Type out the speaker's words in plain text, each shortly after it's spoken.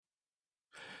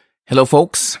Hello,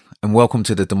 folks, and welcome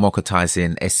to the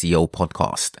Democratizing SEO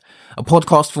podcast, a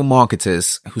podcast for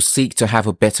marketers who seek to have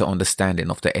a better understanding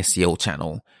of the SEO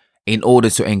channel in order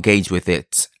to engage with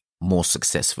it more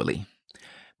successfully.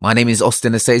 My name is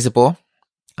Austin Acezabor.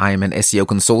 I am an SEO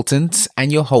consultant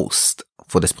and your host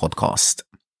for this podcast.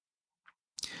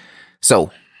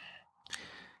 So,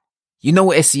 you know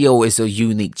SEO is a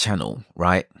unique channel,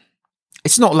 right?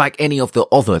 It's not like any of the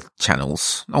other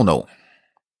channels. Oh no,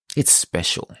 it's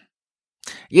special.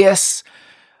 Yes,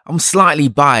 I'm slightly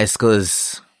biased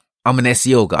because I'm an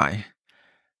SEO guy,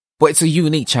 but it's a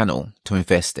unique channel to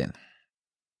invest in.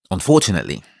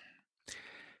 Unfortunately,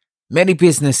 many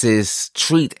businesses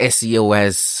treat SEO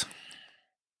as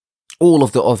all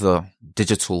of the other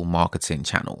digital marketing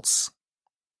channels.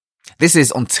 This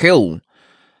is until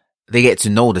they get to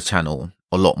know the channel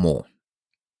a lot more.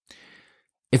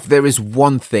 If there is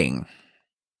one thing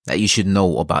that you should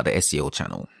know about the SEO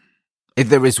channel, if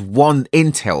there is one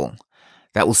intel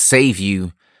that will save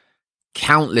you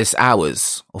countless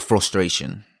hours of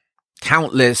frustration,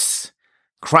 countless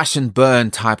crash and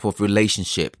burn type of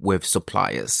relationship with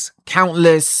suppliers,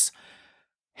 countless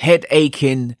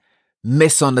head-aching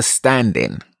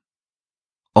misunderstanding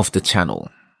of the channel,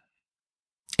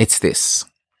 it's this.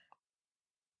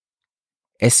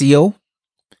 SEO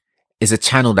is a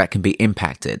channel that can be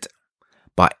impacted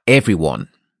by everyone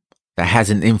that has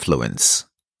an influence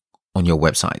on your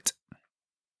website.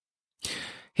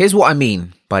 Here's what I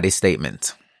mean by this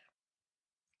statement.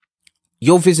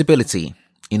 Your visibility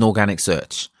in organic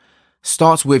search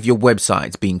starts with your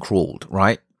website being crawled,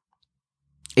 right?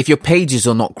 If your pages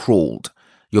are not crawled,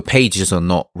 your pages are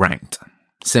not ranked.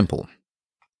 Simple.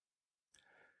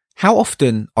 How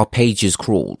often are pages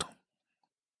crawled?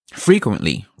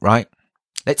 Frequently, right?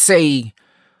 Let's say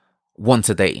once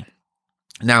a day.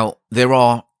 Now, there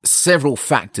are several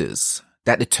factors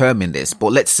that determine this,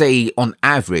 but let's say on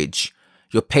average,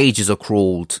 your pages are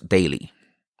crawled daily.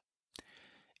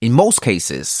 In most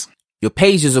cases, your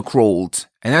pages are crawled,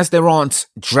 and as there aren't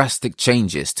drastic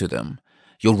changes to them,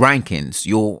 your rankings,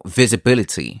 your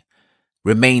visibility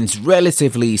remains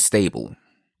relatively stable.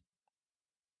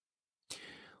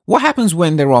 What happens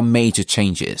when there are major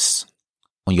changes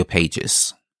on your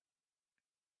pages?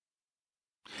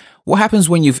 What happens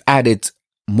when you've added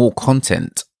more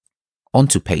content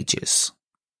onto pages?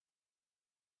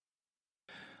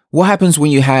 What happens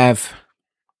when you have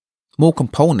more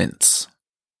components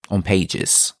on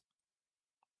pages?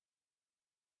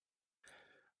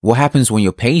 What happens when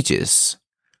your pages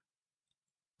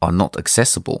are not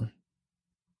accessible?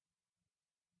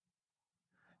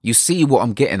 You see what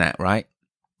I'm getting at, right?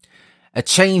 A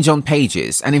change on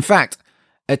pages, and in fact,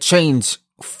 a change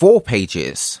for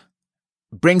pages,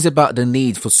 brings about the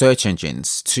need for search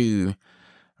engines to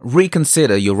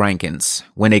reconsider your rankings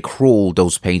when they crawl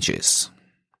those pages.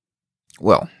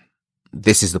 Well,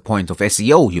 this is the point of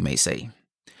SEO, you may say.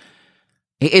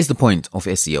 It is the point of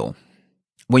SEO.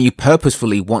 When you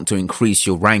purposefully want to increase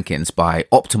your rankings by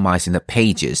optimizing the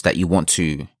pages that you want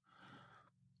to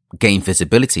gain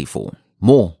visibility for,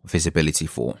 more visibility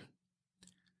for.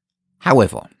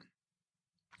 However,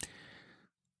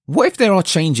 what if there are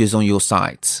changes on your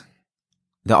site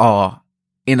that are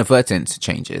inadvertent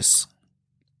changes?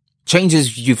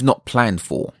 Changes you've not planned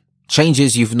for.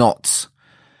 Changes you've not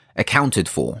accounted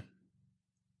for.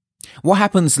 What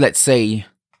happens, let's say,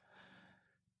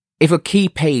 if a key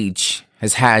page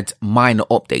has had minor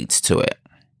updates to it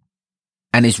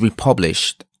and is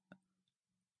republished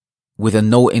with a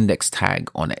no index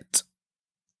tag on it?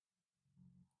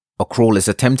 A crawl is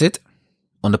attempted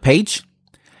on the page,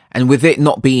 and with it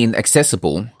not being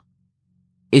accessible,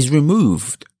 is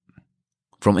removed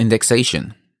from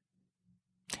indexation.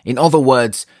 In other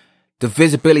words, the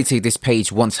visibility this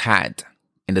page once had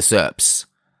in the SERPs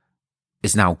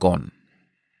is now gone.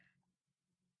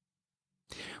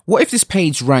 What if this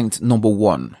page ranked number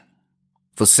 1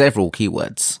 for several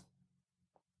keywords?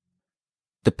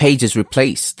 The page is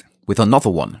replaced with another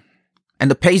one, and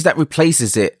the page that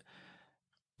replaces it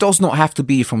does not have to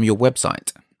be from your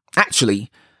website.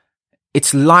 Actually,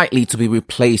 it's likely to be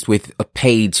replaced with a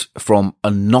page from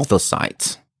another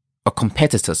site, a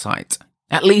competitor site,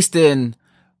 at least an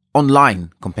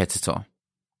online competitor.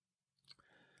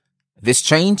 This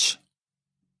change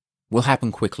will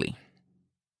happen quickly.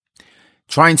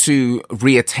 Trying to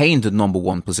reattain the number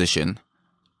 1 position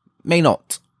may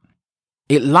not.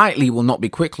 It likely will not be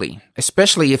quickly,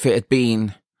 especially if it had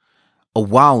been a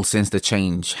while since the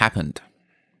change happened.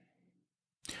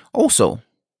 Also,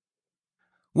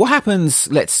 what happens,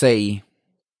 let's say,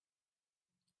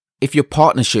 if your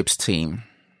partnerships team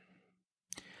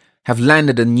have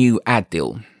landed a new ad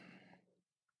deal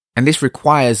And this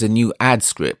requires a new ad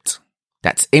script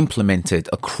that's implemented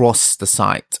across the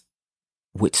site,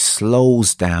 which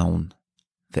slows down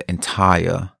the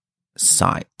entire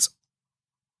site.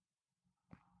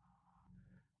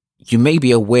 You may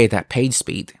be aware that page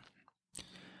speed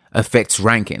affects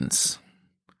rankings,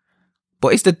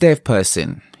 but is the dev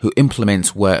person who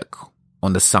implements work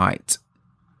on the site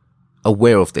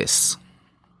aware of this?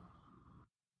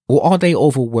 Or are they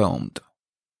overwhelmed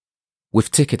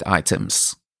with ticket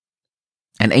items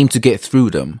and aim to get through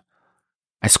them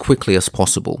as quickly as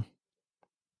possible?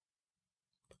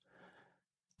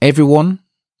 Everyone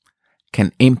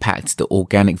can impact the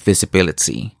organic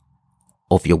visibility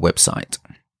of your website.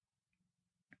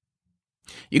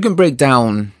 You can break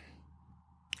down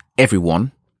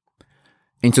everyone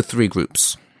into 3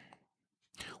 groups.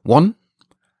 1,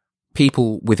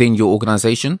 people within your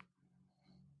organization.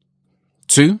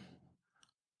 2,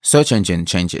 search engine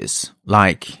changes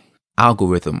like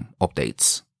algorithm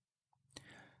updates.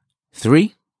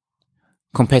 3,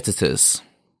 competitors,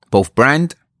 both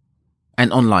brand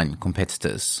and online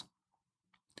competitors.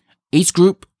 Each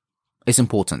group is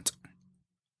important.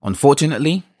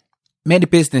 Unfortunately, many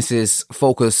businesses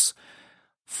focus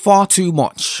far too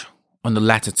much on the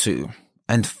latter 2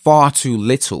 and far too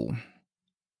little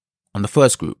on the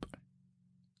first group.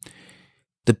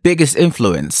 The biggest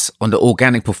influence on the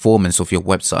organic performance of your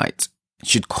website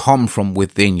should come from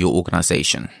within your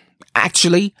organization.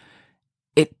 Actually,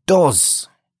 it does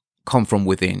come from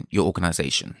within your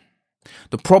organization.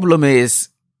 The problem is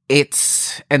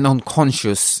it's an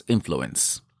unconscious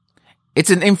influence. It's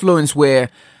an influence where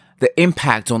the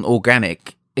impact on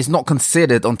organic is not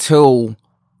considered until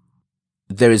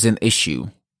there is an issue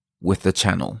with the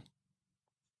channel.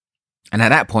 And at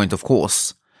that point, of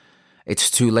course, it's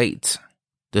too late.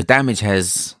 The damage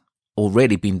has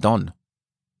already been done.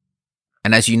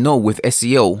 And as you know, with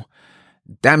SEO,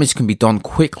 damage can be done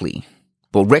quickly,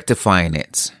 but rectifying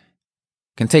it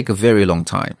can take a very long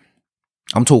time.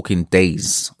 I'm talking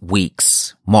days,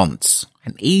 weeks, months,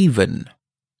 and even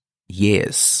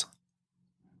years.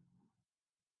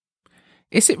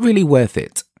 Is it really worth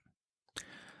it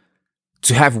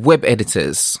to have web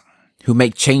editors who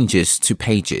make changes to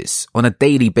pages on a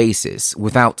daily basis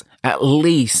without at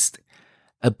least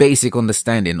a basic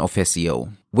understanding of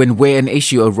SEO, where an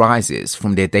issue arises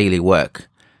from their daily work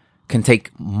can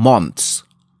take months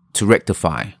to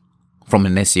rectify from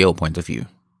an SEO point of view?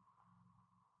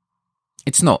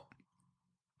 It's not.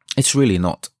 It's really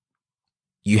not.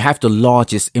 You have the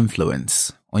largest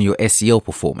influence on your SEO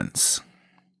performance.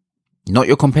 Not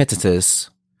your competitors,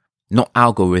 not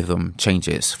algorithm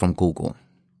changes from Google.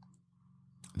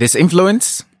 This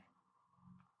influence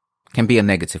can be a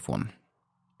negative one.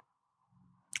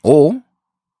 Or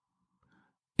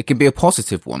it can be a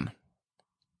positive one.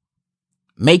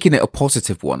 Making it a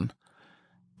positive one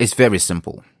is very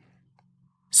simple.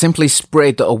 Simply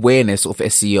spread the awareness of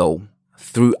SEO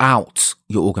throughout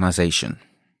your organization.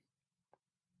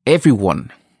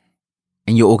 Everyone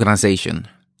in your organization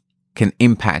can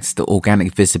impact the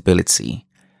organic visibility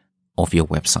of your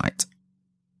website.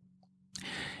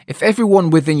 If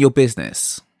everyone within your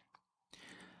business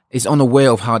is unaware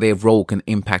of how their role can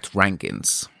impact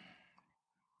rankings,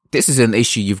 this is an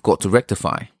issue you've got to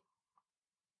rectify.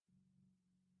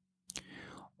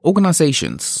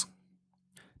 Organizations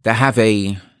that have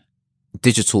a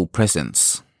digital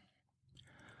presence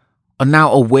are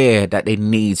now aware that they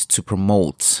need to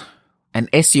promote an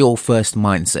SEO first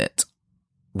mindset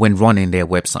when running their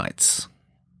websites.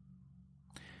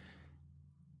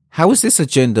 How is this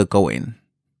agenda going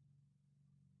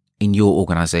in your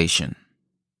organization?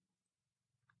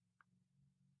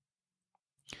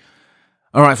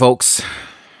 All right, folks,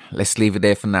 let's leave it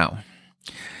there for now.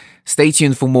 Stay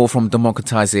tuned for more from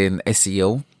Democratizing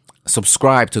SEO.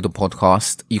 Subscribe to the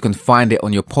podcast. You can find it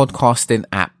on your podcasting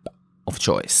app of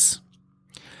choice.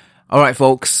 All right,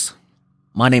 folks,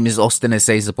 my name is Austin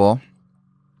Esezabor.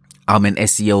 I'm an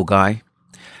SEO guy.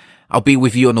 I'll be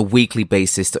with you on a weekly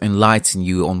basis to enlighten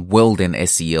you on wielding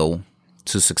SEO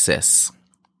to success.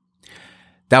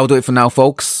 That'll do it for now,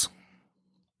 folks.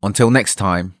 Until next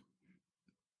time,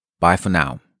 bye for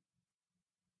now.